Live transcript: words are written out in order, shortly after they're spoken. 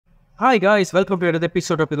Hi guys, welcome to another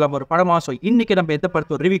episode of Ithelam Oru Padama. So, இன்னைக்கு நம்ம எந்த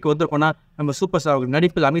படத்தோட ரிவ்யூக்கு வந்திருக்கோம்னா நம்ம சூப்பர் ஸ்டார் அவர்கள்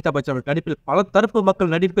நடிப்பில் அமிதாப் பச்சன் அவர்கள் நடிப்பில் பல தரப்பு மக்கள்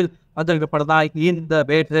நடிப்பில் வந்திருக்கிற படம் தான் இந்த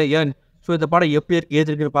வெட்டையன். ஸோ இந்த படம் எப்படி இருக்கு ஏது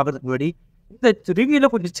இருக்குன்னு பார்க்கறதுக்கு முன்னாடி இந்த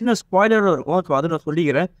ரிவ்யூவில் கொஞ்சம் சின்ன ஸ்பாய்லரும் இருக்கும். ஸோ அதை நான்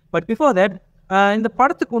சொல்லிக்கிறேன். பட் பிஃபோர் தட் இந்த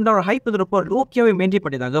படத்துக்கு உண்டான ஹைப் வந்து ரொம்ப லோக்கியாவே மெயின்டைன்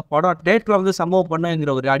பண்ணியிருந்தாங்க. படம் டேட்டில் வந்து சம்பவம்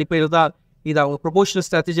பண்ணுங்கிற ஒரு அடிப்படையில் தான் இது அவங்க ப்ரொபோஷனல்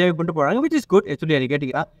ஸ்ட்ராட்டஜியாகவே கொண்டு போகிறாங்க. விச் இஸ் குட் ஆக்சுவலி எனக்கு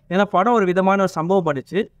கேட்டிங்கன்னா. ஏன்னா படம் ஒரு விதமான ஒரு சம்பவம்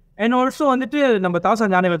பண்ணிச்சு. அண்ட் ஆல்சோ வந்துட்டு நம்ம தாசா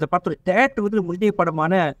ஞானவேலத்தை பார்த்து டேரக்டர் வந்து முந்தைய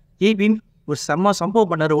படமான ஏபின் ஒரு செம்ம சம்பவம்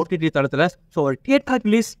பண்ணார் ஓடிடி தளத்தில். ஸோ ஒரு தியேட்டர்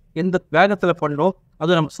ரிலீஸ் எந்த வேகத்தில் பண்ணோம்,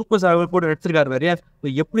 அதுவும் நம்ம சூப்பர் ஸ்டார் கூட எடுத்துருக்காரு வேறையா.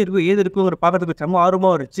 எப்படி இருக்கும் ஏது இருக்குங்கிற பார்க்கறதுக்கு செம்ம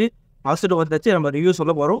ஆர்வமாக இருந்துச்சு. ஆசிட்டு வந்தாச்சு. நம்ம ரிவ்யூ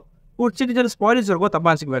சொல்ல போகிறோம். ஒரு சின்ன சின்ன ஸ்பாயிலர்ஸ் இருக்கும்,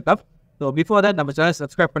 தப்பா நினச்சிக்க வேண்டாம். ஸோ பிஃபோர் தட் நம்ம சேனல்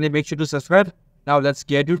சப்ஸ்கிரைப் பண்ணி make sure to subscribe. Now let's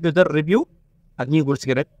get to the review. அதையும்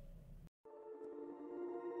குடிச்சுக்கிறேன்.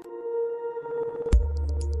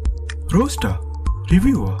 ரோஸ்டா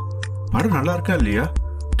ரிவ்யூவா? படம் நல்லா இருக்கா இல்லையா?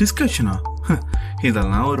 டிஸ்கஷனா?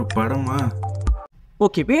 இதெல்லாம் ஒரு படமா?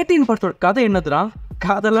 ஓகே, வேட்டையின் படத்தோட கதை என்னதுன்னா,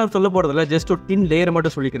 கதையெல்லாம் சொல்ல போகிறதில்ல, ஜஸ்ட் ஒரு தின் லேயரை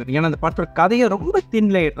மட்டும் சொல்லிக்கிறேன். ஏன்னா அந்த படத்தோட கதையை ரொம்ப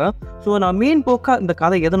தின் லேயர் தான். ஸோ நான் மெயின் போக்காக இந்த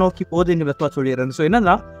கதை எதை நோக்கி போகுதுங்கிறத சொல்லிடுறேன். ஸோ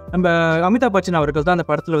என்னன்னா, நம்ம அமிதாப் பச்சன் அவர்கள் தான் அந்த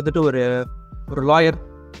படத்தில் வந்துட்டு ஒரு lawyer.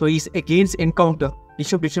 So is against encounter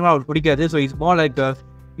டிஷன் அவருக்கு பிடிக்காது. ஸோ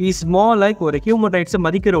இஸ் மோர் லைக் ஒரு ஹியூமன் ரைட்ஸை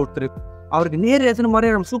மதிக்கிற ஒருத்தர். அவருக்கு நேர் எத்தனை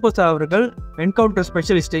மாதிரி நம்ம சூப்பர் ஸ்டார் அவர்கள் என்கவுண்டர்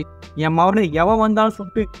ஸ்பெஷலிஸ்ட்டு. என் மாவன எவன் வந்தாலும்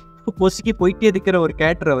சொல்லிட்டு பொசுக்கி போயிட்டே இருக்கிற ஒரு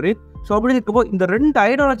கேரக்டர் அவர். ஸோ அப்படி இருக்கப்போ இந்த ரெண்டு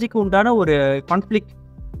ஐடியாலஜிக்கு உண்டான ஒரு கான்ஃப்ளிக்ட்,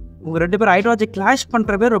 உங்கள் ரெண்டு பேரும் ஐடியாலஜி கிளாஷ்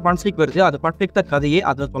பண்ணுற பேர் ஒரு கான்ஃப்ளிக் வருது. அந்த கான்ஃப்ளிக் தான் கதையே.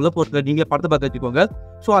 அதை சொல்ல போகிறது நீங்கள் படத்தை பார்த்து வச்சுக்கோங்க.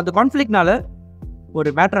 ஸோ அந்த கான்ஃப்ளிக்னால ஒரு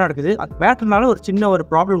மேட்டர் நடக்குது. அந்த மேட்டர்னால ஒரு சின்ன ஒரு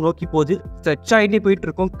ப்ராப்ளம் நோக்கி போகுது. ஸ்ட்ரெச் ஆகிட்டே போயிட்டு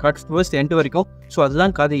இருக்கும் கட்ஸ் ஃபர்ஸ்ட் எண்ட் வரைக்கும். ஸோ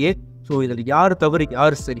அதுதான் கதையே. ஸோ இதில் யார் தவறு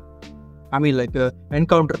யார் சரி, ஐ மீன் லைக்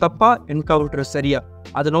என்கவுண்டர் தப்பா என்கவுண்டர் சரியா,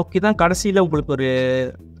 அதை நோக்கி தான் கடைசியில் உங்களுக்கு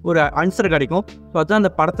ஒரு ஆன்சர் கிடைக்கும். ஸோ அதுதான்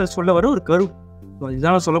அந்த படத்தை சொல்ல வர ஒரு கரு. ஸோ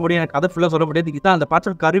இதுதான் சொல்ல முடியும். எனக்கு கதை ஃபுல்லாக சொல்ல முடியாது. இதுதான் அந்த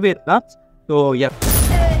படத்தோட கருவே தான். ஸோ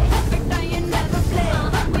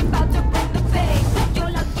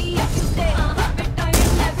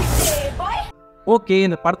ஓகே,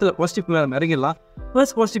 இந்த படத்தில் பாசிட்டிவ் நம்ம இறங்கிடலாம்.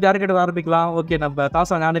 ஃபர்ஸ்ட் பாசிட்டிவ் யாருக்கிட்ட ஆரம்பிக்கலாம்? ஓகே, நம்ம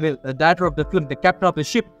Tasa Gnanavel, director of the film, the captain of the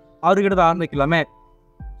ship, அவர்கிட்ட ஆரம்பிக்கலாமே.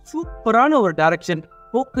 சூப்பரான ஒரு டைரக்ஷன்,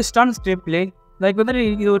 ஃபோக்கஸ்டான ஸ்டேப் பிளே. லைக் வந்து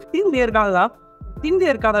இது ஒரு திந்திய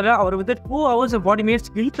அவர் வந்து 2 hours 40 minutes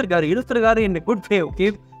இழுத்துருக்காரு இந்த குட் வே. ஓகே,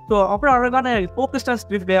 ஸோ அப்புறம் அழகான ஃபோக்கஸ்டான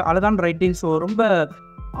ஸ்கிரிப்ட் பிளே, அழகான ரைட்டிங். ஸோ ரொம்ப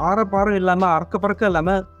ஆரப்பாரம் இல்லாமல் அறக்க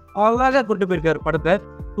இல்லாமல் அழகாக கொண்டு போயிருக்காரு படத்தை.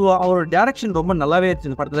 ஸோ அவரோட டைரக்ஷன் ரொம்ப நல்லாவே இருந்துச்சு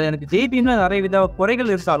இந்த படத்தில். எனக்கு ஜேபின்னு நிறைய வித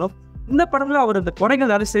குறைகள் இருந்தாலும் இந்த படத்தில் அவர் இந்த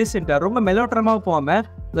குறைகள் நிறைய சரி செஞ்சார். ரொம்ப மெலோட்ரமாக போகாமல்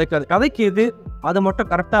லைக் அது கதைக்கு எது அதை மட்டும்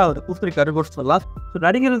கரெக்டாக அவர் கொடுத்துருக்காரு கூட சொல்லலாம். ஸோ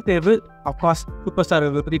நடிகர்கள் தேர்வு அஃப்கோர்ஸ் சூப்பர் ஸ்டார்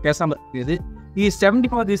பற்றி பேசாமல் இருக்குது. Is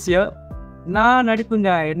 74 this year. நான் நடிப்புங்க,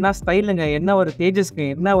 என்ன ஸ்டைலுங்க, என்ன ஒரு தேஜஸ்ங்க,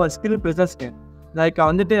 என்ன ஒரு ஸ்கில் ப்ரெசஸ்ங்க. லைக்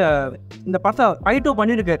வந்துட்டு இந்த படத்தை ஃபைட்டும்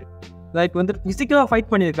பண்ணியிருக்காரு. லைக் வந்து ஃபிசிக்கலாக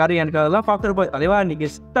ஃபைட் பண்ணியிருக்காரு. எனக்கு அதெல்லாம் பார்க்குறப்போ தலைவா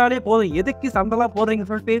நீங்கள் சிட்டாலே போதும், எதுக்கு சண்டைலாம்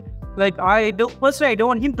போடுறீங்கன்னு சொல்லிட்டு like I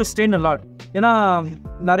don't him to stain a lot. ஏன்னா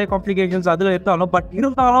நிறைய காம்ப்ளிகேஷன்ஸ் அதில் இருந்தாலும்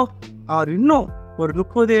இருந்தாலும் அவர் இன்னும் ஒரு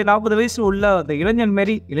 30-40 வயசு உள்ள அந்த இளைஞன்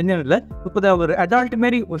இல்லை 30 ஒரு அடால்ட்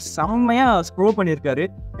மாரி ஒரு செம்மையாக ஸ்க்ரோல் பண்ணியிருக்காரு.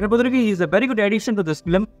 என்னை பொறுத்த வரைக்கும் is a very good addition to this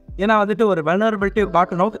film. ஏன்னா வந்துட்டு ஒரு வெல்னரபிலிட்டி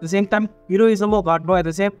காட்டணும், அட் த சேம் டைம் ஹீரோயிசமும் காட்டணும், அட்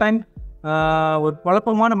த சேம் டைம் ஒரு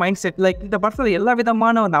குழப்பமான மைண்ட் செட். லைக் இந்த படத்தில் எல்லா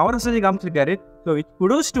விதமான ஒரு அவரசதி காமிச்சிருக்காரு. So it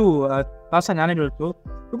kudos to Tasa Gnanavel.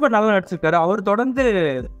 ரொம்ப நல்லா நடிச்சிருக்காரு. அவர் தொடர்ந்து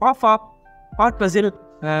பாட் பசில்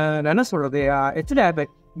என்ன சொல்கிறது, ஆக்சுவலி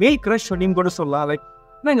மேல் க்ரஷ் அப்படின்னு கூட சொல்லலாம். லைக்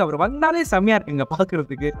என்னங்க அவர் வந்தாலே செம்மையாக இருக்குங்க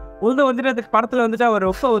பார்க்குறதுக்கு. வந்துட்டு அந்த படத்தில் வந்துட்டு அவர்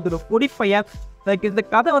ஒரு பொடிப்பையன். லைக் இந்த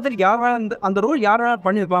கதை வந்துட்டு யாராலும் அந்த ரோல் யாராலும்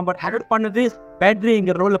பண்ணியிருக்கலாம். பட் ஹேட் பண்ணது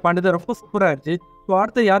பேட்ரிங்கிற ரோலில் பண்ணது ரொம்ப சூப்பராக இருந்துச்சு. ஸோ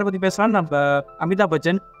அடுத்து யாரை பற்றி பேசலாம்னு நம்ம அமிதாப்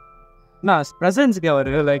பச்சன். நான் ப்ரெசன்ஸுக்கு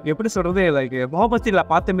அவர் லைக் எப்படி சொல்கிறது, லைக் மொஹபத்தில்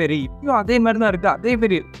பார்த்த மாரி இப்பயும் அதே மாதிரி தான் இருக்குது.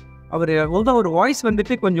 அதேமாரி அவர் ஒரு வாய்ஸ்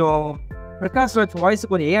வந்துட்டு கொஞ்சம் பிரகாஷ் ராஜ்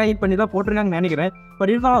வாய்ஸ் கொஞ்சம் ஏஐ பண்ணி தான் போட்டிருக்காங்கன்னு நினைக்கிறேன்.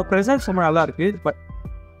 பட் இருந்தாலும் ப்ரெசன்ஸ் ரொம்ப நல்லா இருக்குது. பட்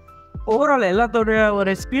ஓவரால் எல்லாத்தோட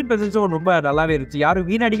ஒரு ஸ்பீட் ப்ரெசன்ஸும் ரொம்ப நல்லாவே இருந்துச்சு. யாரும்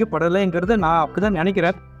வீணடிக்கப்படலைங்கிறது நான் அப்படி தான்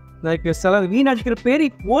நினைக்கிறேன். லைக் சில வீணடிக்கிற பேர்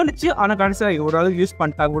போனிச்சு, ஆனால் கடைசியாக ஓரளவுக்கு யூஸ்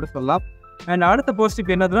பண்ணிட்டாங்க கூட சொல்லலாம். அண்ட் அடுத்த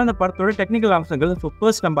பாசிட்டிவ் என்னதுன்னா இந்த படத்தோட டெக்னிக்கல் அம்சங்கள். ஸோ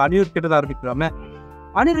ஃபர்ஸ்ட் நம்ம அனிருத் கிட்ட தான் ஆரம்பிக்கிறோமே.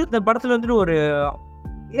 அனிருத் இந்த படத்தில் வந்துட்டு ஒரு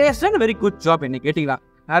வெரி குட் ஜாப். என்ன கேட்டிங்களா,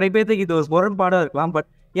 நிறைய பேருக்கு இது ஒரு முரண்பாடாக இருக்கலாம். பட்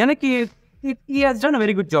எனக்கு it done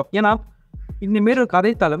very good job. ஏன்னா இந்தமாரி ஒரு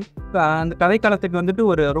கதைத்தளம், அந்த கதைக்காலத்துக்கு வந்துட்டு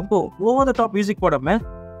ஒரு ரொம்ப ஓவர் த டாப் மியூசிக் போடாமல்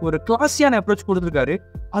ஒரு கிளாஸியான அப்ரோச் கொடுத்துருக்காரு.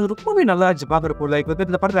 அது ரொம்பவே நல்லா இருந்துச்சு பார்க்குறப்போ. லைக் வந்து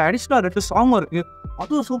இந்த படத்தில் அடிஷ்னலாக 2 சாங்கும் இருக்குது,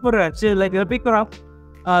 அதுவும் சூப்பராக இருந்துச்சு. லைக் பிக்கிறான்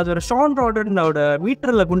அது ஒரு ஷான் ராடனோட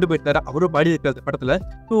மீட்டரில் கொண்டு போயிட்டாரு, அவரும் பாடி இருக்கிறது படத்தில்.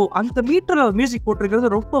 ஸோ அந்த மீட்டரில் மியூசிக் போட்டிருக்கிறது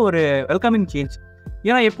ரொம்ப ஒரு வெல்கமிங் சேஞ்ச்.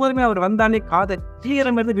 ஏன்னா எப்போதுமே அவர் வந்தாலே காதை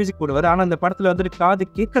கிளியர மாதிரி மியூசிக் போடுவார். ஆனால் இந்த படத்தில் வந்துட்டு காது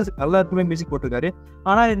கேட்கறதுக்கு எல்லாருக்குமே மியூசிக் போட்டிருக்காரு.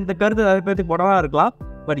 ஆனால் இந்த கருத்து நிறைய பேருக்கு போடவா இருக்கலாம்,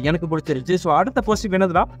 பட் எனக்கு பிடிச்சிருச்சு. ஸோ அடுத்த பாசிட்டிவ்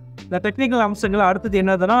என்னதுன்னா இந்த டெக்னிக்கல் அம்சங்கள். அடுத்தது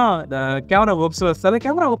என்னதுன்னா இந்த கேமரா ஒர்க்ஸ். சில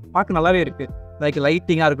கேமரா பார்க்க நல்லாவே இருக்குது. லைக்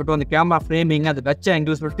லைட்டிங்காக இருக்கட்டும், அந்த கேமரா ஃப்ரேமிங், அந்த டச்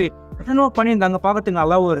ஆங்கிள் சொல்லிட்டு என்னென்னோ பண்ணியிருந்தாங்க, பார்க்கறதுக்கு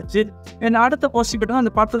நல்லாவும் இருந்துச்சு. அடுத்த பாசிட்டிவ்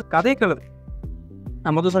அந்த படத்தில் கதை கலர்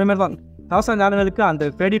நம்ம வந்து சொன்ன மாதிரி தான் 1000 சேனலுக்கு அந்த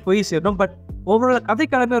கிரெடிட் போய் சேரும். பட் ஓவரால் கதை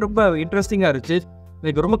கலமே ரொம்ப இன்ட்ரெஸ்டிங்காக இருந்துச்சு.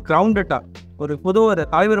 லைக் ரொம்ப கிரவுண்டடாக ஒரு ஒரு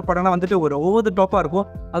தலைவர் படம்னா வந்துட்டு ஒரு ஓவர் த டாப்பாக இருக்கும்.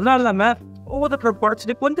 அதனால இல்லாமல் ஓவர் த டாப்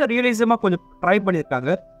படைச்சிட்டு கொஞ்சம் ரியலிசமாக கொஞ்சம் ட்ரை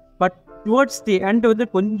பண்ணியிருக்காங்க. பட் டுவர்ட்ஸ் தி எண்ட் வந்து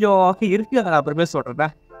கொஞ்சம் இருக்குது, அதை அப்புறமே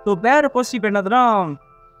சொல்கிறேன். ஸோ வேறு பாசிட்டிவ் என்னதுன்னா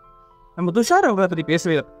நம்ம துஷார் அவர்களை பற்றி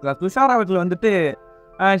பேசவே இல்லை. துஷார் அவர்கள் வந்துட்டு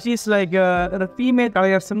she's like female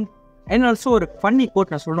Kalaiyarasan. And also ஒரு ஃபன்னி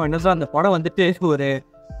கோட் நான் சொல்லணும் என்னதான் அந்த படம் வந்துட்டு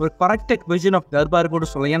ஒரு கரெக்டட் வெர்ஷன் ஆஃப் தர்பார் கூட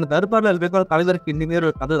சொல்லலாம். ஏன்னா தர்பாரில் இருக்கிற தலைவருக்கு இனிமேல்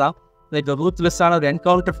ஒரு கதை தான். லைக் ரூத்லெஸ்ஸான ஒரு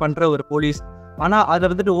என்கவுண்டர் பண்ணுற ஒரு போலீஸ். ஆனால் அதை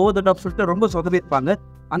வந்துட்டு ஓவர் த டாப் சொல்லிட்டு ரொம்ப சொதப்பிருப்பாங்க.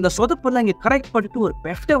 அந்த சொதப்பெல்லாம் இங்கே கரெக்ட் பண்ணிட்டு ஒரு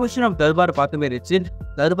பெட்டர் வெர்ஷன் ஆஃப் தர்பார் பார்த்த மாதிரி இருந்துச்சு.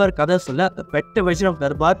 தர்பார் கதை சொல்ல better version of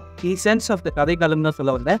Darbar the sense of the கதை காலம் தான்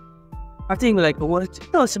சொல்ல வந்தேன். ஆக்சுவலி லைக் ஒரு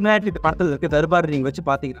சின்ன ஒரு சிமிலாரிட்டி இந்த படத்தில் இருக்குது தர்பார் நீங்கள் வச்சு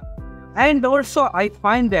பார்த்தீங்கன்னா. And also I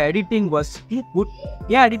find the editing was good.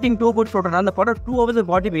 ஏன் எடிட்டிங் டூ குட் சொல்கிறேன்னா அந்த படம் 2 hours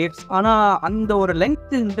 40 minutes. ஆனால் அந்த ஒரு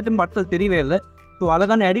லென்த் வந்துட்டு படத்தில் தெரியவே இல்லை. ஸோ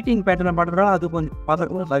அழகான எடிட்டிங் பேட்டர்னை பண்ணுறதால அது கொஞ்சம்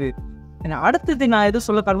பார்க்கறதுக்கு நல்லா. ஏன்னா அடுத்தது நான் எது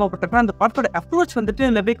சொல்ல கடமைப்பட்டிருக்கேன், அந்த படத்தோட அப்ரோச் வந்துட்டு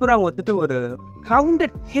இந்த பேக்கூர் அவங்க வந்துட்டு ஒரு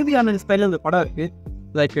கிரவுண்டட் ஹெவியான ஸ்டைலில் இந்த படம் இருக்குது.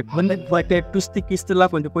 லைக் ட்விஸ்ட்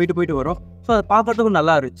கிஸ்டெல்லாம் கொஞ்சம் போயிட்டு வரும். ஸோ அதை பார்க்கறதுக்கும்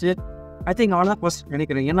நல்லா இருந்துச்சு. ஐ திங்க் அவ்வளோ பாசிட்டிவ்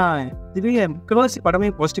நினைக்கிறேன். ஏன்னா இதுவே முக்கால்வாசி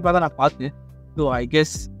படமே பாசிட்டிவாக தான் நான் பார்த்தேன். So I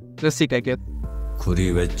guess ரெசிட் I get குறி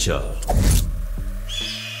வச்சா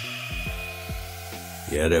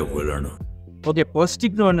ஏற விழணும். ஓகே,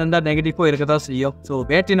 பாசிட்டிவ்னு ஒன்று இருந்தால் நெகட்டிவாக இருக்க தான் செய்யும். ஸோ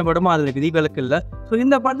வேட்டையின படமும் அதில் விதிவிலக்கு இல்லை. ஸோ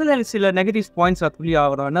இந்த படத்தில் எனக்கு சில நெகட்டிவ் பாயிண்ட்ஸ் சொல்லி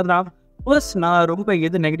ஆகிறோம். என்னதுன்னா ஃபர்ஸ்ட் நான் ரொம்ப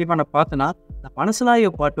எது நெகட்டிவாக நான் பார்த்தேன்னா இந்த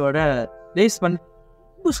மனசுலாய பாட்டோட லேஸ் பண்ணி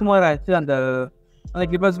ரொம்ப சுமாராக ஆயிடுச்சு. அந்த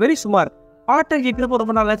லைக் இட் வாஸ் வெரி சுமார். பாட்டை கேட்குறப்போ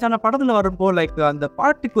ரொம்ப நல்லா இருந்துச்சு. ஆனால் படத்தில் வரும்போ லைக் அந்த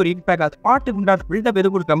பாட்டுக்கு ஒரு இம்பேக்ட், அது பாட்டுக்கு உண்டான பில்டப்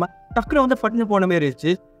எது கொடுக்காம டக்குனு வந்து பட்டு போன மாரி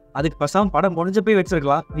இருந்துச்சு. அதுக்கு பசங்க படம் முடிஞ்ச போய்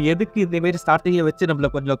வச்சிருக்கலாம். இது எதுக்கு இதேமாரி ஸ்டார்டிங்கில் வச்சு நம்மளை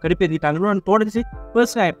கொஞ்சம் கடுப்பேற்றிட்டாங்கன்னு தோணுச்சு.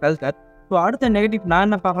 Personal I felt that. So அடுத்த நெகட்டிவ் நான்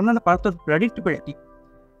என்ன பார்க்கணும்னா அந்த படத்தோட ப்ரெடிக்டபிலிட்டி.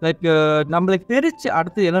 லைக் நம்மளுக்கு தெரிஞ்சு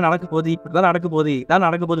அடுத்து என்ன நடக்க போகுது, இப்படி தான் நடக்க போகுது, இதான்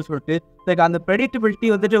நடக்க போகுதுன்னு சொல்லிட்டு லைக் அந்த ப்ரெடிக்டபிலிட்டி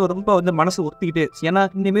வந்துட்டு ரொம்ப வந்து மனசு ஒத்திக்கிட்டே இருந்துச்சு. ஏன்னா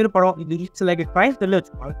இந்தமாரி படம் இது இட்ஸ் லைக் க்ரைம் த்ரில்லர்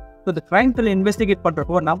வச்சுக்கோங்க. ஸோ இந்த க்ரைம் த்ரில்லர் இன்வெஸ்டிகேட்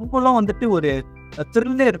பண்ணுறப்போ நம்மளும் வந்துட்டு ஒரு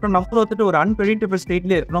த்ரில்லே இருக்கணும், நம்மளும் வந்துட்டு ஒரு அன்பிரெடிக்டபிள்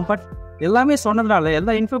ஸ்டேட்லேயே இருக்கணும். பட் எல்லாமே சொன்னதுனால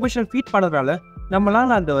எல்லா இன்ஃபர்மேஷன் ஃபீட் பண்ணுறதுனால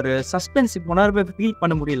நம்மளால் அந்த ஒரு சஸ்பென்ஸ் உணர்வை ஃபீல்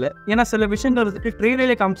பண்ண முடியல. ஏன்னா சில விஷயங்கள் வந்துட்டு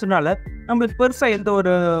ட்ரெயிலே காமிச்சதுனால நம்மளுக்கு பெருசாக எந்த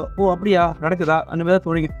ஒரு அப்படியா நடக்குதா அந்த மாதிரி தான்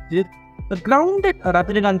தோணிக்கிட்டு. கிரவுண்டட்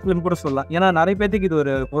ரஜினிகாந்த் ஃபிலிம் கூட சொல்லலாம். ஏன்னா நிறைய பேருக்கு இது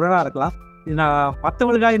ஒரு புறனாக இருக்கலாம். இது நான்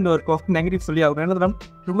மற்றவங்களுக்காக இந்த ஒரு நெகட்டிவ் சொல்லி ஆகும். என்ன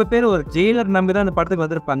ரொம்ப பேர் ஒரு ஜெயிலர் நம்பி தான் இந்த படத்துக்கு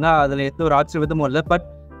வந்திருப்பாங்க. அதில் எந்த ஒரு ஆச்சரியமும் இல்லை. பட்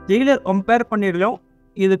ஜெயிலர் கம்பேர் பண்ணிடலாம்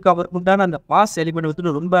இதுக்கு அவருக்கு உண்டான அந்த பாஸ் எலிமெண்ட்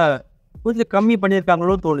வந்துட்டு ரொம்ப கொஞ்சம் கம்மி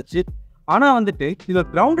பண்ணியிருக்காங்களோன்னு தோணுச்சு. ஆனால் வந்துட்டு இது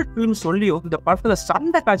கிரவுண்டட் ஃபிலிம் சொல்லியும் இந்த படத்தில்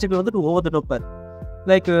சண்டை காட்சிகள் வந்துட்டு ஓவர் த டாப்.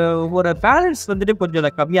 லைக் ஒரு பேலன்ஸ் வந்துட்டு கொஞ்சம்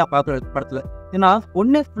கம்மியாக பார்க்குற படத்தில். ஏன்னா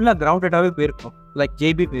ஒன்று ஃபுல்லாக கிரவுண்டடாகவே போயிருக்கோம் லைக்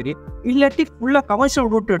ஜேபி மாரி, இல்லாட்டி ஃபுல்லாக கமர்ஷியல்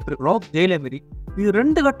ரூட் எடுத்துருக்கிறோம் ஜெயிலர் மாரி. இது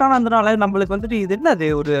 2 கட்டான இருந்தனால நம்மளுக்கு வந்துட்டு இது என்னது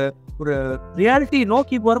ஒரு ஒரு ரியாலிட்டி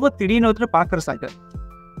நோக்கி போகிறப்போ திடீர்னு வந்துட்டு பார்க்குற சாங்க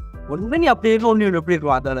ஒன்று நீ அப்படி இருக்கும், ஒன்று எப்படி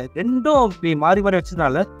இருக்கும். அதில் ரெண்டும் இப்படி மாறி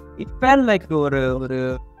வச்சதுனால இட் ஃபேல் லைக் ஒரு ஒரு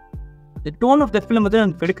டோன் ஆஃப் த ஃபிலிம் வந்து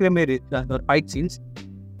எனக்கு எடுக்கிற மாரி இருக்குது அந்த ஒரு ஃபைட் சீன்ஸ்.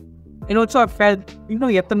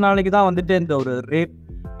 இன்னும் எத்தனை நாளைக்கு தான் வந்துட்டு இந்த ஒரு ரேப்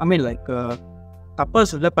லைக் தப்பாக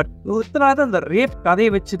சொல்ல, பட் எத்தனை நாள் தான் இந்த ரேப் கதையை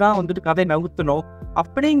வச்சு தான் வந்துட்டு கதையை நவுத்தணும்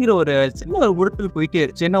அப்படிங்கிற ஒரு சின்ன ஒரு உறுப்பில் போயிட்டே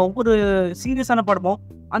இருந்துச்சு. ஏன்னா ஒவ்வொரு சீரியஸான படமும்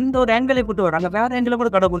அந்த ஒரு ஆங்கிளை கொண்டு வராங்க, வேற ஆங்கிளை கூட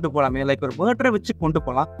கடை கொண்டு போகலாமே, லைக் ஒரு மர்டரை வச்சு கொண்டு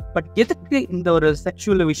போகலாம். பட் எதுக்கு இந்த ஒரு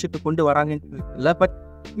செக்ஷுவல் விஷயத்தை கொண்டு வராங்கன்னு இல்லை. But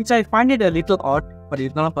which I find it a little add. But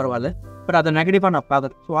இருந்தாலும் பரவாயில்ல. பட் அதை நெகட்டிவாக நான்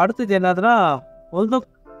பார்க்குறேன். ஸோ அடுத்தது என்னதுன்னா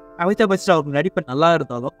அமிதாப் பச்சன் அவருக்கு நடிப்பு நல்லா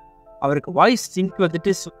இருந்தாலும் அவருக்கு வாய்ஸ் சிங்க்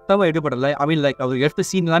வந்துட்டு சுத்தமாக எடுபடலை. லைக் அவர் எடுத்த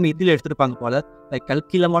சீன் எல்லாமே இதில் எடுத்துருப்பாங்க போல. லைக்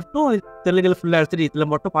கல்கியில் மட்டும் தெலுங்குல ஃபுல்லாக எடுத்துட்டு இதில்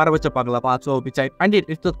மட்டும் பார வச்ச பார்க்கலாம். So which I find it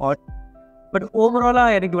it's add. But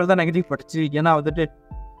ஓவராலாக எனக்கு இவ்வளோ தான் நெகட்டிவ் பட்டுச்சு. ஏன்னா வந்துட்டு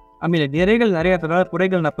நிறைகள் நிறைய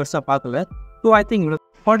குறைகள் நான் பெருசாக பார்க்கல. ஸோ ஐ திங்க்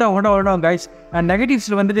ஓடம் கைஸ்.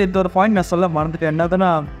 நெகட்டிவ்ஸில் வந்துட்டு இந்த ஒரு பாயிண்ட் நான் சொல்ல மறந்துட்டேன்.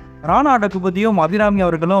 என்னதுன்னா ராணா டகுபதியும் அபிராமி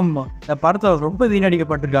அவர்களும் இந்த படத்தில் ரொம்ப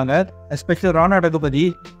வீணடிக்கப்பட்டிருக்காங்க. எஸ்பெஷலி ராணா டகுபதி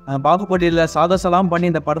பாகுபலியில் சாதசெல்லாம் பண்ணி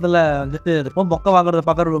இந்த படத்தில் வந்துட்டு ரொம்ப மொக்க வாங்குறத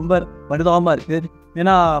பார்க்குறது ரொம்ப பரிதாபமாக இருக்குது.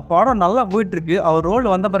 ஏன்னா படம் நல்லா போயிட்டுருக்கு. அவர்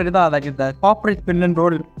ரோல் வந்த பிறகு தான் லைக் இந்த corporate pillion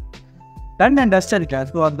role done and dust இருக்கேன்.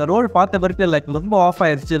 ஸோ அந்த ரோல் பார்த்த பிறகு லைக் ரொம்ப ஆஃப்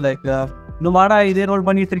ஆயிடுச்சு. லைக் இன்னும் வாடா இதே ரோல்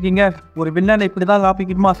பண்ணிட்டு இருக்கீங்க, ஒரு வில்லனை இப்படி தான்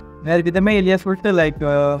காப்பிக்கணுமா, வேறு விதமே இல்லையா சொல்லிட்டு லைக்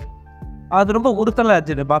அது ரொம்ப உறுத்தலாக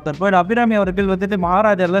இருந்துச்சு பார்த்தப்போ. அபிராமி அவர்கள் வந்துட்டு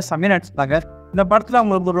மகாராஜாவில் செம்மையாக நடிச்சிருந்தாங்க. இந்த படத்தில்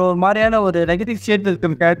அவங்களுக்கு ஒரு மாதிரியான ஒரு நெகட்டிவ் ஷேட்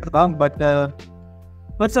இருக்கிற கேரக்டர் தான், பட்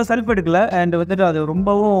பெருசாக செல்ஃப் எடுக்கல. அண்ட் வந்துட்டு அது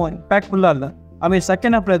ரொம்பவும் இம்பேக்ட்ஃபுல்லாக இல்லை.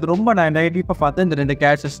 செகண்ட் ஹாஃபில் இது ரொம்ப நான் நெகட்டிவாக பார்த்தேன் இந்த 2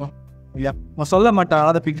 கேரக்டர்ஸும். இல்லையா நான் சொல்ல மாட்டேன்,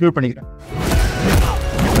 அதை பிக்யூர் பண்ணிக்கிறேன்.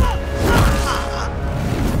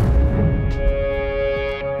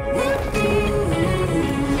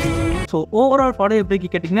 ஸோ ஓவரால் படம் எப்படி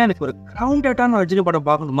கேட்டிங்கன்னா, எனக்கு ஒரு கிரவுண்டடான ரஜினி படம்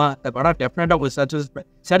பார்க்கணுமா, அந்த படம் டெஃபினட்டாக உங்களுக்கு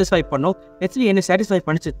சாட்டிஸ்ஃபை பண்ணும். ஆக்சுவலி என்னை சாட்டிஸ்ஃபை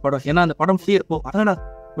பண்ணிச்சு படம். ஏன்னா அந்த படம் ஃப்ரீ இருக்கும். அதனால்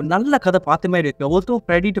ஒரு நல்ல கதை பார்த்த மாதிரி இருக்குது. ஒருத்தரும்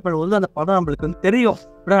ப்ரெடிக்ட் பண்ணும்போது அந்த படம் நம்மளுக்கு வந்து தெரியும்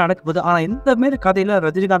இப்படி நடக்கும்போது. ஆனால் இந்த மாரி கதையில்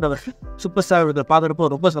ரஜினிகாந்த் அவர் சூப்பர் ஸ்டார் பார்க்குறப்போ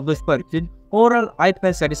ரொம்ப சந்தோஷமாக இருக்குது. Overall I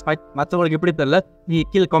satisfied. மற்றவங்களுக்கு எப்படி தெரியல, நீ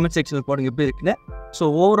கீழே காமெண்ட் செக்ஷனில் போடுங்க எப்படி இருக்குன்னு. ஸோ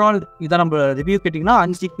ஓவரால் இதான் நம்ம ரிவ்யூ கேட்டிங்கன்னா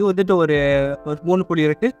 5க்கு வந்துட்டு ஒரு 3 புள்ளி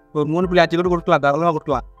இருக்குது. ஒரு 3.5 கூட கொடுக்கலாம், தாராளமாக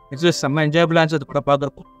கொடுக்கலாம். இட்ஸ் செம்ம என்ஜாயபிளாக இருந்துச்சு அது கூட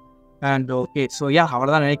பார்க்குறப்போ. அண்ட் ஓகே, ஸோ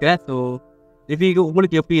அவ்வளோதான் நினைக்கிறேன். ஸோ ரிவ்யூக்கு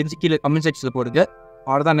உங்களுக்கு எப்படி இருந்துச்சு கீழே கமெண்ட் செக்ஷனில் போடுங்க.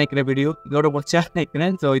 அவ்வளோதான் நினைக்கிறேன். வீடியோ இதோட முடிச்சா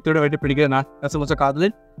நினைக்கிறேன். ஸோ இதோட வெட்டி பிடிக்கிறேன். நான் கசமுசா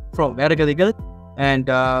காதலன் from Verrakathaigal and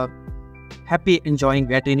happy enjoying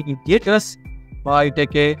Vettaiyan in theaters. Bye,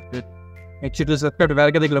 take care. Make sure to subscribe to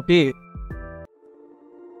Verrakathaigal. Okay.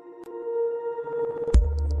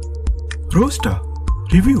 ரோஸ்டா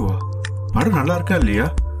ரிவ்யூவா? படம் நல்லா இருக்கா இல்லையா?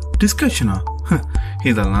 டிஸ்கஷனா?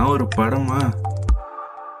 இதெல்லாம் ஒரு படமா?